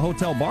woman at the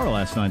hotel bar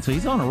last night, so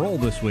he's on a roll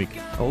this week.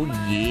 Oh,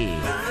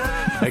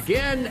 yeah.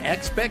 Again,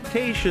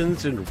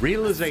 expectations and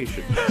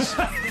realizations.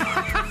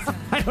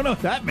 I don't know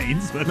what that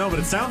means. But No, but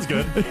it sounds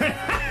good.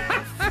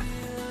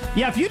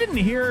 yeah, if you didn't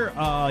hear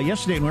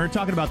yesterday when we were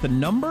talking about the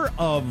number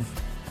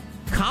of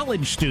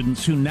college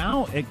students who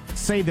now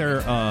say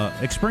they're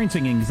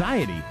experiencing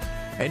anxiety.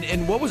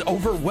 And what was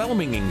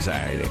overwhelming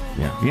anxiety?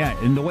 Yeah,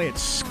 and the way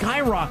it's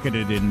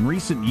skyrocketed in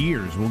recent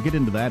years. We'll get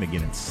into that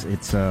again.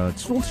 It's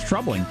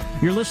troubling.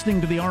 You're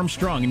listening to the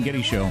Armstrong and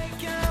Getty Show.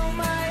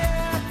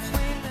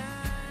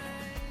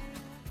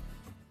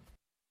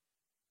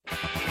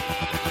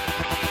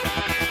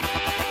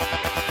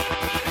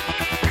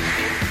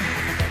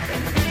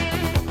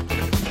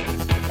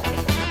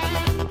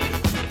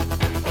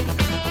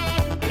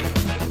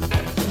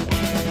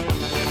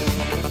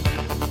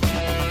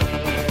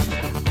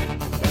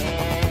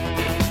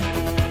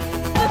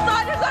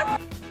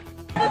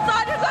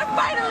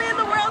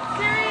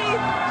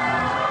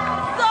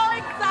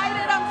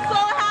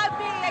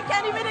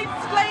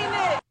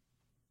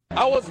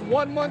 I was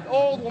 1 month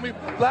old when we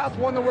last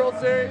won the World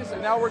Series,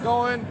 and now we're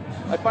going.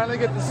 I finally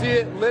get to see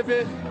it, live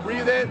it,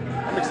 breathe it.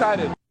 I'm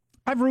excited.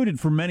 I've rooted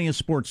for many a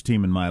sports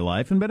team in my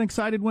life and been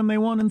excited when they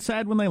won and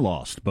sad when they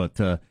lost. But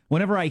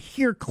whenever I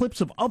hear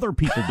clips of other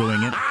people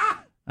doing it,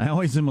 I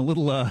always am a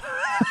little,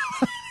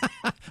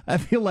 I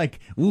feel like,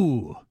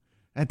 ooh,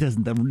 that does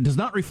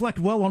not reflect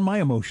well on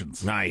my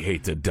emotions. I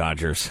hate the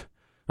Dodgers.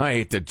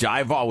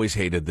 I've always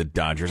hated the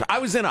Dodgers. I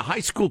was in a high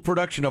school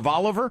production of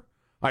Oliver.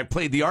 I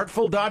played the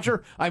Artful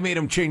Dodger. I made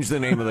him change the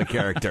name of the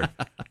character.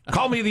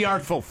 Call me the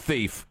Artful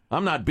Thief.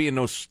 I'm not being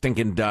no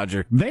stinking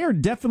Dodger. They are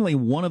definitely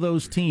one of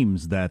those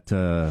teams that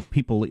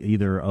people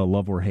either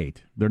love or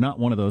hate. They're not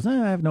one of those, I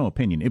have no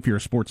opinion, if you're a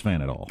sports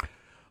fan at all.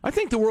 I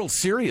think the World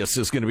Series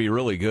is going to be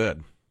really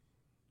good.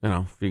 You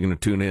know, if you're going to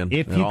tune in.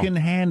 If you can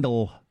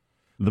handle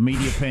the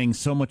media paying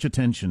so much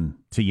attention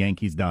to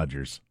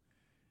Yankees-Dodgers.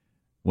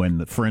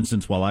 When, for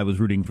instance, while I was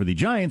rooting for the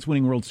Giants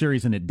winning World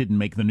Series and it didn't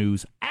make the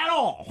news at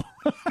all,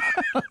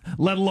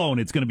 let alone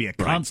it's going to be a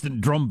constant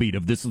drumbeat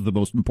of this is the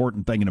most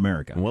important thing in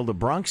America. Well, the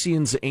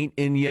Bronxians ain't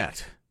in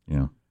yet.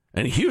 Yeah.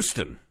 And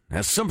Houston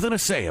has something to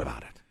say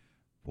about it.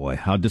 Boy,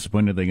 how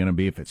disappointed are they going to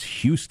be if it's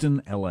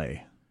Houston,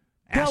 L.A.?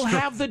 They'll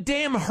have the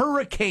damn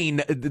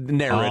hurricane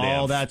narrative.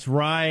 Oh, that's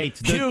right.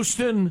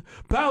 Houston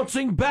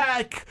bouncing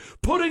back,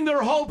 putting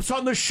their hopes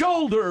on the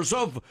shoulders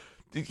of...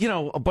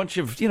 a bunch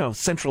of,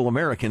 Central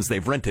Americans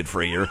they've rented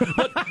for a year.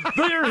 But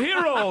they're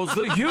heroes,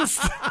 the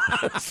Houston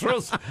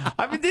Astros.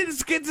 I mean,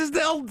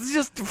 they'll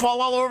just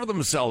fall all over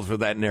themselves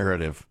with that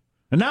narrative.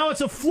 And now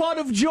it's a flood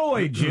of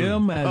joy,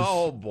 Jim.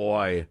 Oh,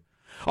 boy.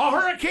 A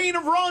hurricane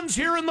of runs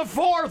here in the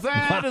fourth,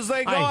 and as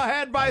they go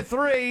ahead by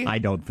 3. I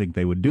don't think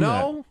they would do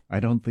that. I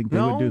don't think they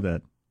would do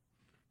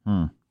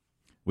that.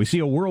 We see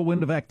a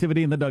whirlwind of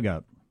activity in the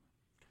dugout.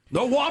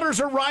 The waters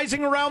are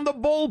rising around the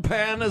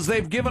bullpen as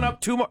they've given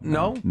up too much.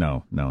 No?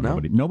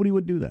 Nobody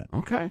would do that.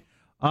 Okay.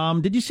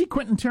 Did you see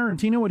Quentin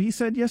Tarantino, what he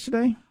said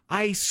yesterday?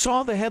 I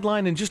saw the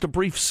headline in just a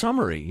brief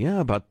summary,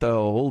 about the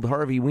old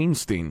Harvey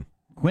Weinstein.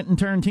 Quentin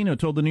Tarantino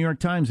told the New York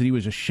Times that he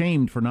was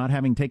ashamed for not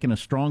having taken a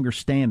stronger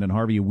stand on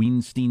Harvey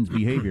Weinstein's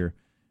behavior,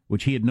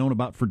 which he had known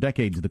about for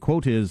decades. The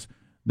quote is,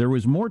 "There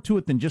was more to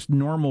it than just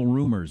normal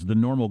rumors, the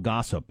normal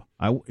gossip.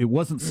 It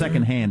wasn't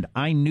secondhand.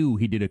 I knew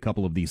he did a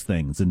couple of these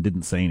things and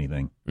didn't say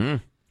anything."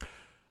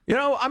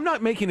 I'm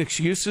not making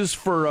excuses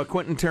for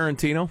Quentin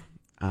Tarantino.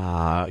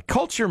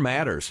 Culture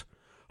matters.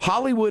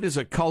 Hollywood is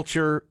a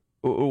culture,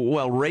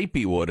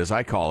 rapey wood, as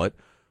I call it,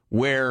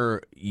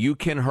 where you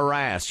can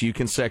harass, you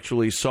can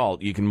sexually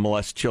assault, you can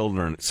molest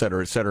children, et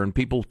cetera, and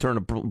people turn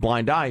a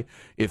blind eye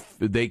if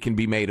they can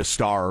be made a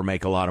star or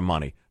make a lot of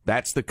money.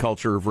 That's the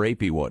culture of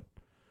rapey wood.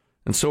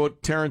 And so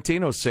what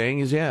Tarantino's saying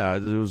is,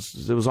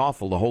 it was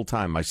awful the whole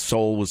time. My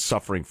soul was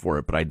suffering for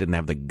it, but I didn't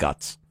have the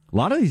guts. A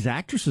lot of these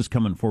actresses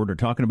coming forward are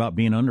talking about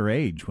being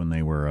underage when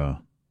they were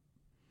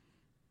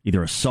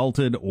either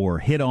assaulted or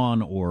hit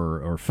on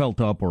or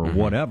felt up or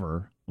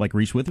whatever. Like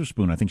Reese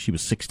Witherspoon, I think she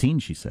was 16,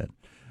 she said.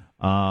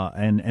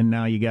 And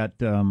now you got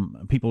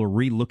people are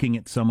re-looking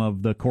at some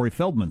of the Corey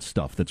Feldman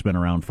stuff that's been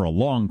around for a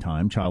long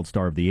time, child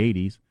star of the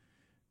 80s.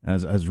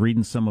 As I was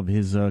reading some of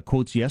his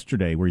quotes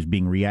yesterday where he's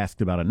being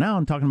re-asked about it now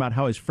and talking about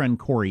how his friend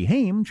Corey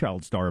Haim,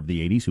 child star of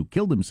the 80s, who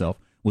killed himself,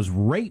 was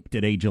raped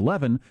at age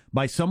 11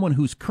 by someone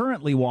who's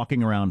currently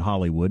walking around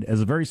Hollywood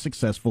as a very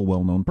successful,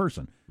 well-known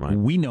person. Right.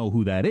 We know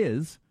who that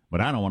is,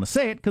 but I don't want to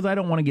say it because I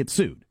don't want to get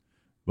sued.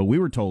 But we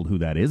were told who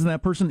that is, and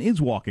that person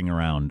is walking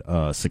around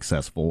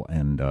successful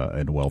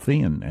and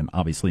wealthy and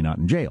obviously not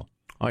in jail.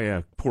 Oh,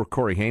 yeah. Poor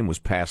Corey Haim was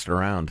passed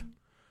around.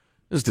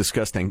 It was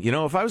disgusting.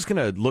 If I was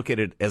going to look at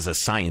it as a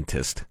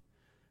scientist,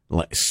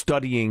 like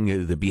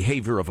studying the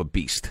behavior of a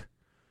beast,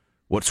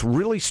 What's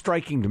really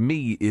striking to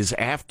me is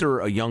after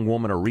a young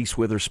woman, a Reese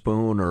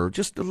Witherspoon, or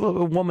just a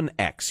woman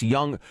X,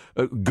 young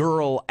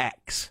girl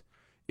X,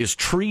 is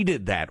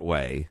treated that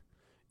way,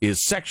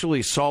 is sexually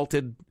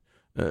assaulted,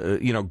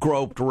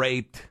 groped,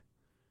 raped,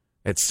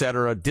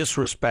 etc.,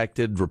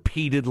 disrespected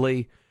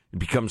repeatedly, it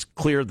becomes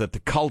clear that the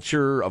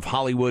culture of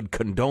Hollywood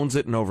condones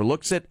it and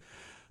overlooks it,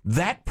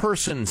 that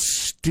person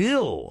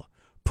still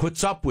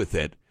puts up with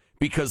it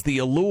because the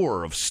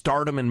allure of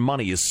stardom and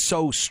money is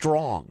so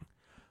strong.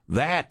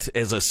 That,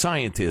 as a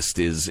scientist,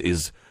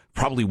 is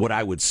probably what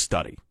I would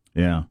study.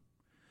 Yeah.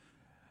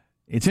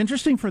 It's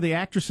interesting for the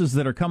actresses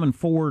that are coming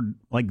forward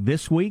like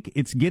this week.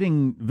 It's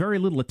getting very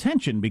little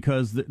attention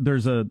because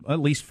there's at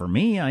least for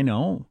me, I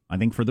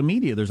think for the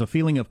media, there's a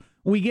feeling of,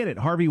 we get it.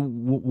 Harvey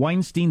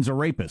Weinstein's a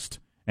rapist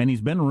and he's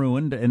been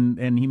ruined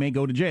and he may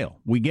go to jail.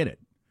 We get it.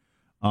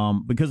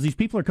 Because these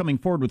people are coming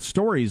forward with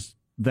stories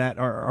that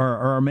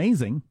are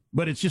amazing,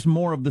 but it's just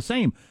more of the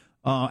same.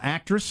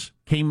 Actress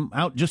came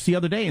out just the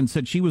other day and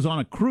said she was on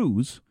a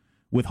cruise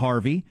with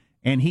Harvey,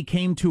 and he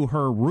came to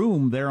her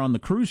room there on the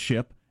cruise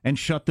ship and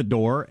shut the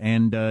door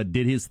and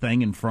did his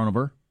thing in front of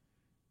her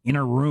in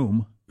her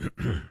room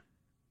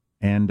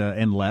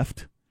and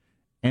left.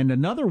 And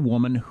another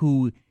woman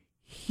who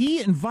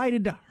he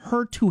invited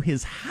her to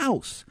his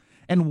house,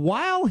 and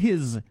while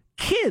his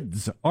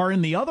kids are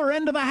in the other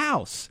end of the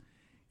house,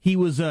 he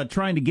was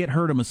trying to get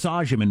her to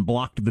massage him and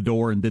blocked the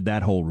door and did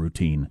that whole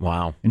routine.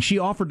 Wow. And she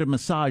offered to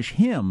massage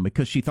him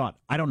because she thought,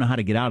 I don't know how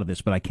to get out of this,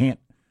 but I can't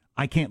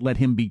let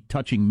him be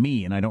touching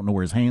me, and I don't know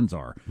where his hands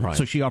are. Right.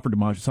 So she offered to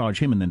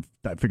massage him, and then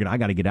I figured I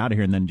got to get out of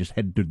here, and then just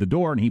headed to the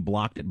door, and he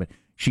blocked it, but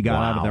she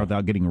got out of there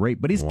without getting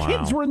raped. But his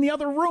kids were in the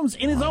other rooms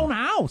in his own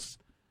house.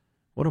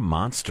 What a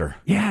monster.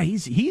 Yeah, he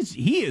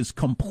is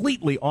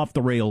completely off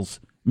the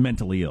rails,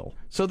 mentally ill.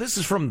 So this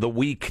is from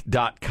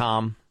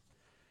theweek.com.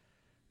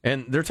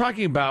 And they're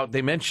talking about,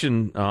 they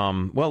mention,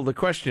 the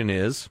question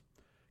is,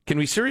 can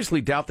we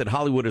seriously doubt that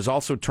Hollywood is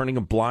also turning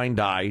a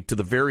blind eye to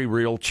the very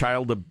real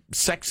child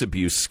sex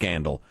abuse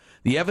scandal?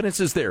 The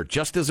evidence is there,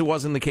 just as it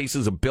was in the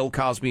cases of Bill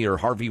Cosby or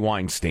Harvey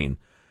Weinstein.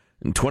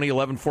 In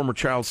 2011, former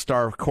child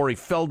star Corey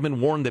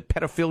Feldman warned that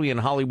pedophilia in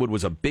Hollywood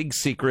was a big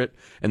secret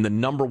and the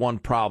number one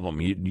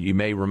problem. You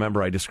may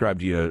remember I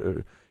described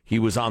he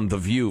was on The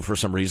View for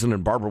some reason,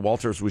 and Barbara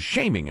Walters was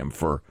shaming him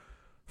for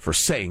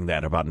saying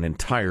that about an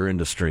entire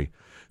industry.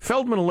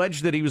 Feldman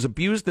alleged that he was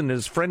abused and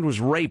his friend was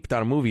raped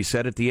on a movie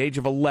set at the age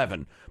of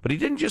 11. But he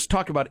didn't just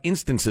talk about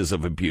instances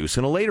of abuse.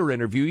 In a later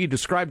interview, he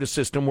described a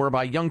system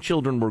whereby young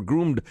children were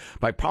groomed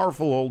by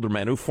powerful older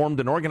men who formed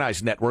an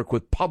organized network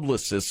with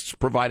publicists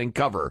providing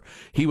cover.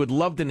 He would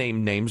love to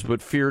name names,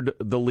 but feared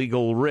the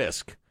legal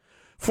risk.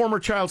 Former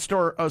child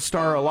star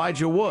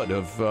Elijah Wood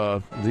of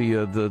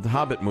the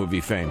Hobbit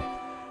movie fame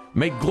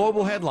made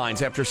global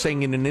headlines after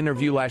saying in an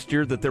interview last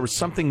year that there was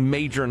something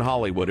major in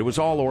Hollywood. It was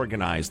all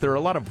organized. There are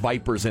a lot of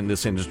vipers in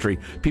this industry.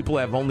 People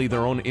have only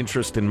their own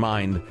interest in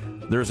mind.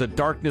 There's a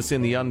darkness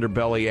in the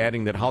underbelly,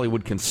 adding that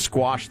Hollywood can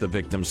squash the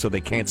victims so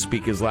they can't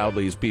speak as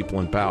loudly as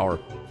people in power.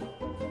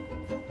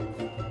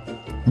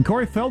 And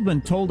Corey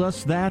Feldman told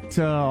us that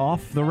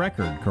off the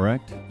record,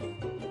 correct?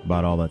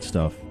 About all that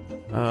stuff.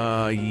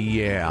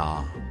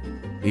 Yeah,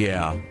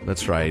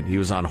 that's right. He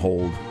was on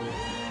hold.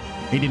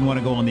 He didn't want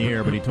to go on the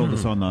air, but he told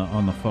us on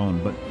the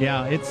phone. But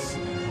yeah,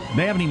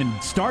 they haven't even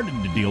started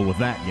to deal with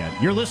that yet.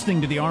 You're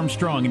listening to the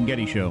Armstrong and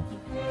Getty Show.